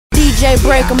DJ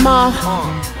break 'em off.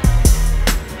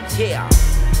 Yeah.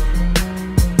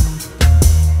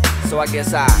 So I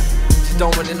guess I just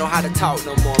don't really know how to talk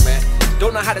no more, man.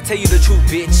 Don't know how to tell you the truth,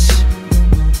 bitch.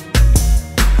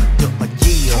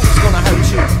 Yeah. Truth's gonna hurt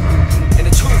you, and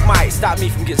the truth might stop me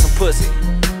from getting some pussy.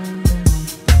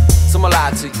 So I'ma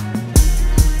lie to you.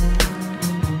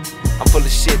 I'm full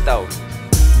of shit though,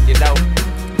 you know.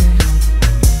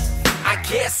 I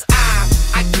guess I'm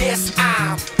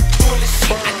full of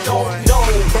shit. I don't know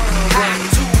how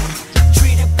to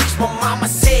treat a bitch. My mama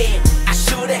said I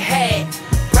should've had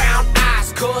brown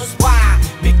eyes. Cause why?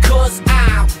 Because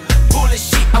I'm full of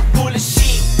shit. I'm full of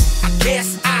shit. I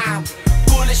guess I'm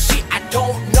full of shit. I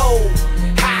don't know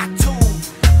how to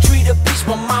treat a bitch.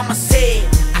 My mama said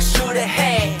I should've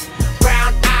had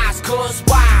brown eyes. Cause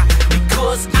why?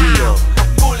 Because I'm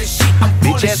full of shit. I'm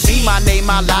full of shit. Bitch, see my name,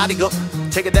 I lie to go.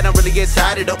 Take it that I'm really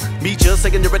excited though. Me just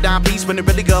taking the dime piece when it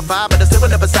really got fire, but I still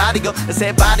never side to go. It's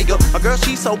that body go. My girl,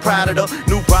 she's so proud of though.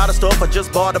 New product stuff, I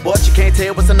just bought a but you can't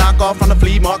tell what's a knockoff from the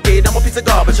flea market. I'm a piece of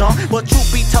garbage, huh? But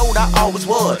truth be told, I always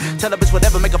would. Tell a bitch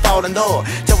whatever, make her fall in love.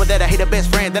 Tell her that I hate her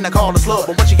best friend, then I call her slut.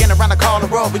 But once you get around, I call her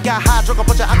rub. We got high, drunk a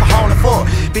bunch of alcohol and fuck.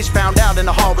 Bitch found out and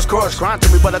the heart was crushed. Crying to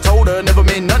me, but I told her it never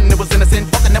meant nothing. It was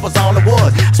innocent, fucking that was all it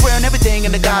was. Swearing everything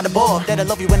in the God above that I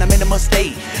love you when I'm in a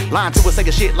mistake. Lying to her, saying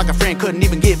shit like a friend couldn't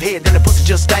even give head. Then the pussy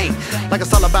just stained. Like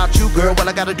it's all about you, girl. What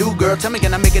I gotta do, girl? Tell me,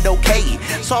 can I make it okay?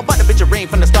 So I bought the bitch a ring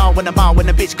from the star when the bar when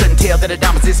the bitch couldn't tell that the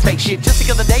diamonds is fake shit. Just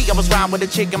the other day, I was riding with a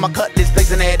chick in my cutlass,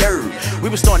 blazing that herb. We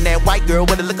was starting that white girl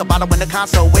with a liquor bottle in the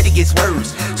console, wait it gets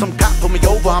worse. Some cop put me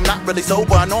over, I'm not really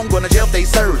sober. I know I'm going to jail if they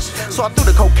search. So I threw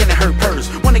the coke in her purse.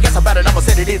 When they guess about it, I'ma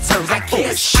say that it's hers. I'm full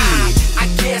of shit. I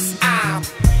guess I'm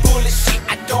full of shit.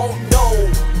 I don't know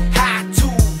how to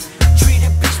treat a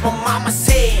bitch. My mama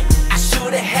said I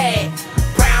should've had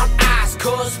brown eyes.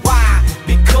 Cause why?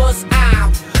 Because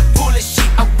I'm full of shit.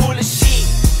 I'm full of shit.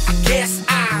 I guess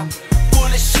I'm full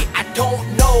of shit. I don't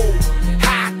know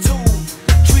how to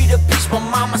treat a bitch. My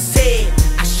mama said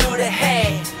I should've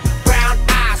had brown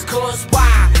eyes. Cause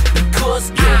why?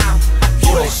 Because I'm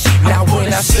full of shit. Now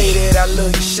when I say that I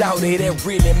love you, shout it, that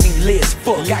really mean less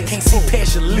fuck. I can't see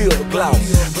past your little gloss.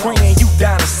 Praying you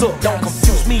down to suck. Don't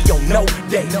confuse me on no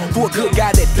day. For a good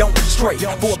guy that don't stray.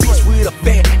 For a bitch with a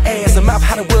fat ass, a mouth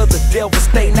how the world the devil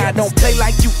stay. Now don't play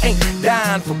like you ain't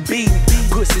dying for beating.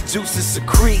 Pussy juices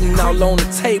secreting all on the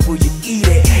table, you eat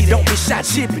it. Don't be shy,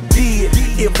 chip it, did.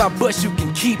 If I bust, you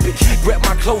can keep it. Grab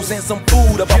my clothes and some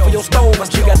food up off of your stove. I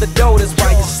still got the dough, that's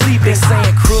why you sleep. They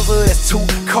saying cruiser, that's too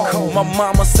cold. My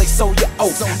mama say so you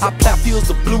old. I plow fields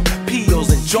of blue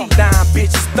pills and drunk down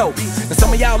bitches' throats. And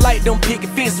some of y'all like them picket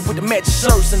fences with the matching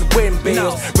shirts and the wedding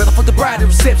bells. Rather fuck the bride at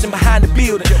reception behind the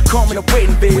building, come in a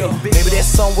wedding bill. Maybe that's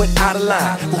somewhat out of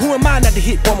line, but who am I not to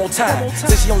hit one more time?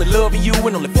 Since she only loving you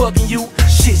and only fucking you,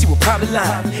 shit, she would probably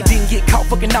lie. Didn't get caught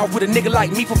fucking off with a nigga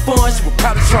like me for fun, she would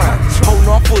probably try. Holding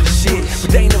on full of shit,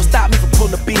 but they ain't never stopped me from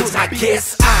pulling a bitch. I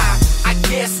guess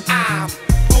I'm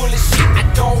full of shit. I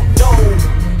don't know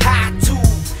how to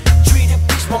treat a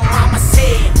bitch. My mama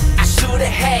said I should've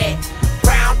had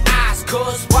brown eyes.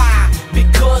 Cause why?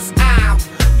 Because I'm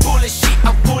full of shit.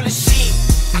 I'm full of shit.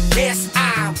 I guess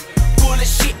I'm full of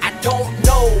shit. I don't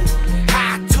know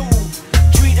how to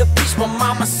treat a bitch. My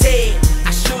mama said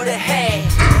I should've had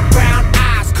brown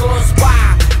eyes. Cause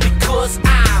why? Because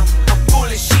I'm full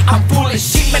of shit. I'm full of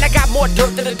shit. Man, I got more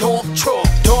dirt than a dump truck.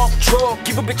 Dump truck.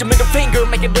 Give a bitch a middle finger,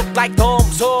 make it look like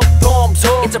thumbs up. Thumbs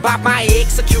up. It's about my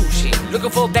execution. Looking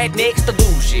for that next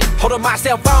illusion. Holding my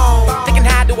cell phone, thinking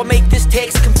how do I make this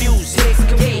text confusing?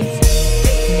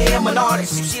 Yeah, I'm an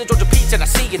artist. You see a Georgia peach and I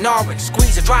see an orange.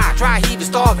 Squeeze it dry, heave it,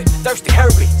 starving. Thirsty,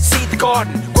 hurry, seed the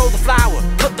garden, grow the flower,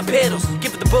 cut the petals,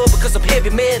 give it the bud because I'm heavy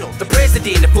metal. The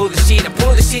president, I'm full of shit, I'm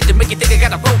full of shit to make you think I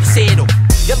got a rope to settle.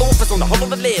 Yellow offers on the whole of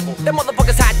the level. Them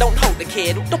motherfuckers hot, don't hold the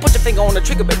kettle. Don't put your finger on the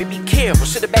trigger, baby, be careful.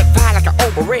 Should've backfired like an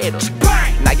overrated.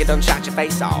 Now you done shot your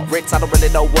face off. Ritz, I don't really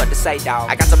know what to say,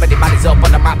 dawg. I got so many bodies up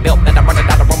under my belt that I'm running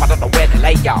down the room, I don't know where to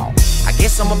lay y'all. I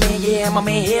guess I'm a man, yeah, I'm a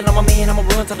man, hell, I'm a man, I'ma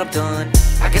run till I'm done.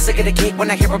 I guess I get a kick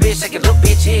when I hear a bitch say, look,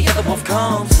 bitch, here the wolf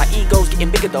comes. My ego's getting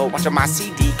bigger though, watching my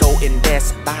CD go in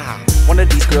Best Buy. One of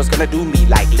these girls gonna do me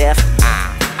like Left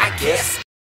Eye, I guess.